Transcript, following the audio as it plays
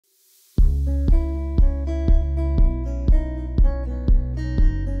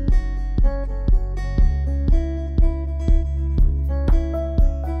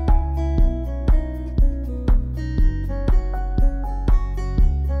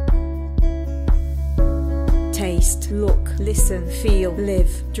taste, look, listen, feel,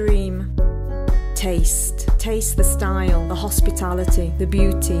 live, dream. Taste. Taste the style, the hospitality, the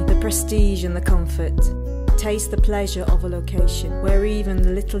beauty, the prestige and the comfort. Taste the pleasure of a location, where even the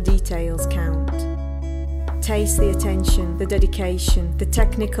little details count. Taste the attention, the dedication, the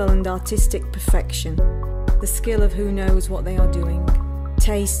technical and artistic perfection, the skill of who knows what they are doing.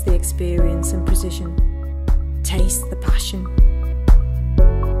 Taste the experience and precision. Taste the passion.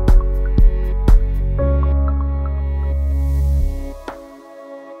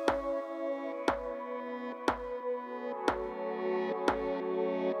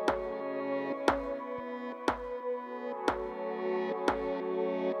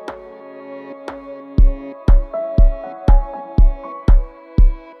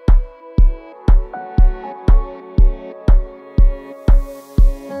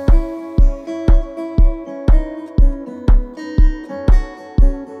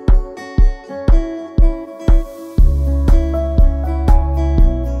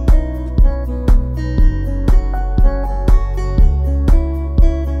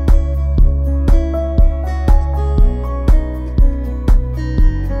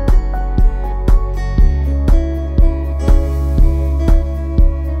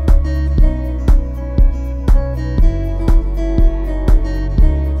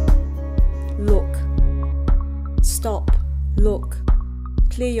 Stop, look,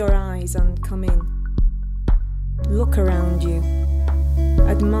 clear your eyes and come in. Look around you.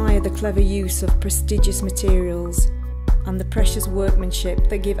 Admire the clever use of prestigious materials and the precious workmanship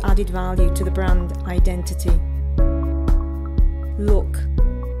that give added value to the brand identity. Look,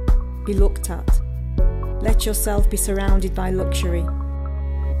 be looked at. Let yourself be surrounded by luxury.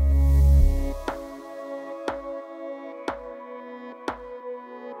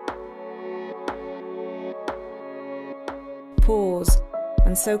 Pause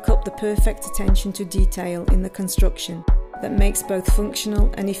and soak up the perfect attention to detail in the construction that makes both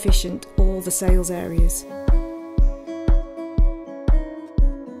functional and efficient all the sales areas.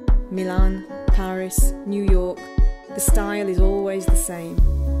 Milan, Paris, New York, the style is always the same.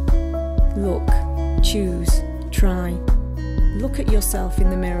 Look, choose, try. Look at yourself in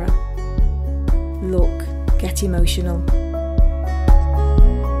the mirror. Look, get emotional.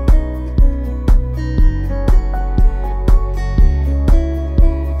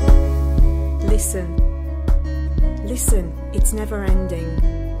 Listen, it's never ending.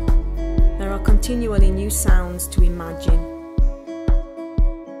 There are continually new sounds to imagine.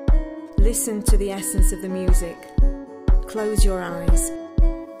 Listen to the essence of the music. Close your eyes.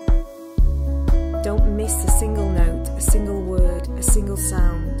 Don't miss a single note, a single word, a single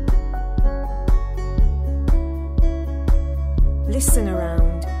sound. Listen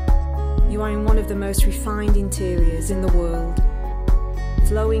around. You are in one of the most refined interiors in the world.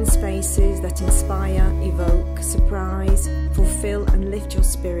 Flowing spaces that inspire, evoke, surprise, fulfill and lift your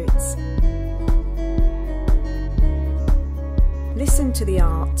spirits. Listen to the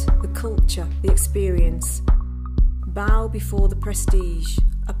art, the culture, the experience. Bow before the prestige,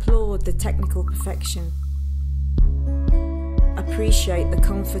 applaud the technical perfection. Appreciate the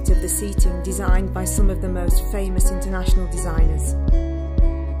comfort of the seating designed by some of the most famous international designers.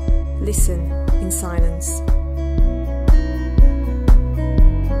 Listen in silence.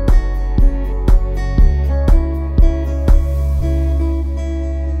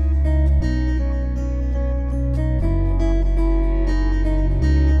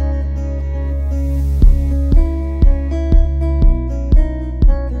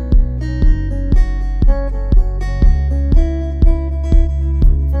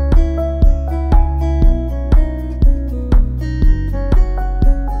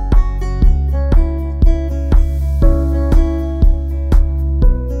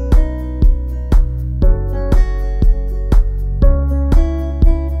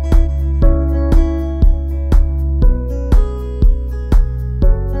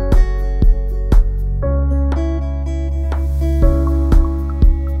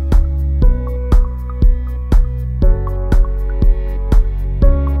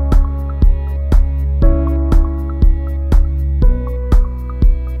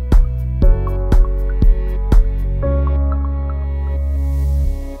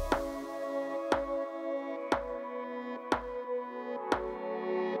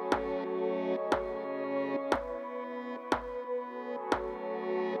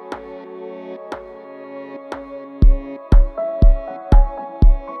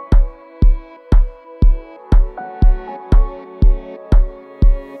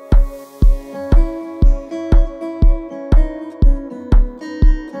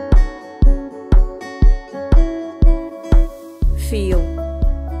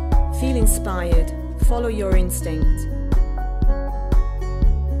 Feel inspired, Follow your instinct.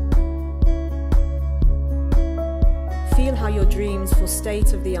 Feel how your dreams for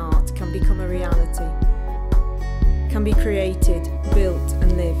state-of-the-art can become a reality, can be created, built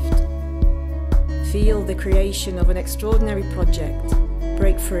and lived. Feel the creation of an extraordinary project,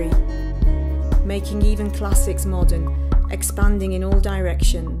 break free, making even classics modern, expanding in all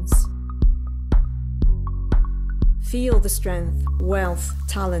directions. Feel the strength, wealth,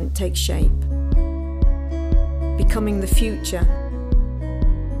 talent take shape, becoming the future.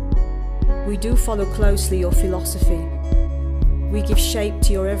 We do follow closely your philosophy. We give shape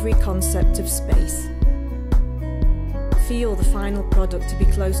to your every concept of space. Feel the final product to be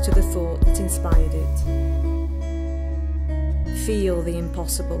close to the thought that inspired it. Feel the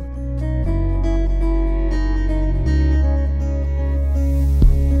impossible.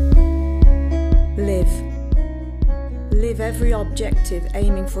 Live. Live every objective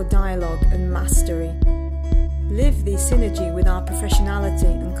aiming for dialogue and mastery. Live the synergy with our professionality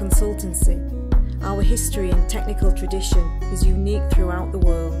and consultancy. Our history and technical tradition is unique throughout the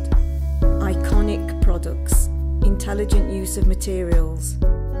world. Iconic products, intelligent use of materials,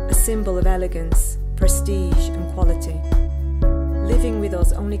 a symbol of elegance, prestige and quality. Living with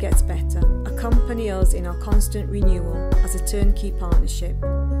us only gets better. Accompany us in our constant renewal as a turnkey partnership.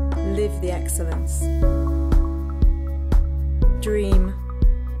 Live the excellence. Dream.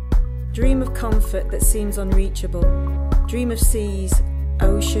 Dream of comfort that seems unreachable. Dream of seas,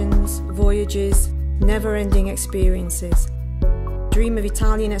 oceans, voyages, never-ending experiences. Dream of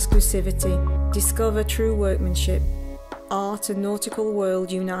Italian exclusivity. Discover true workmanship. Art and nautical world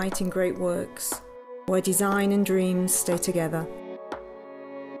unite in great works, where design and dreams stay together.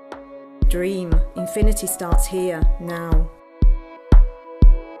 Dream. Infinity starts here, now.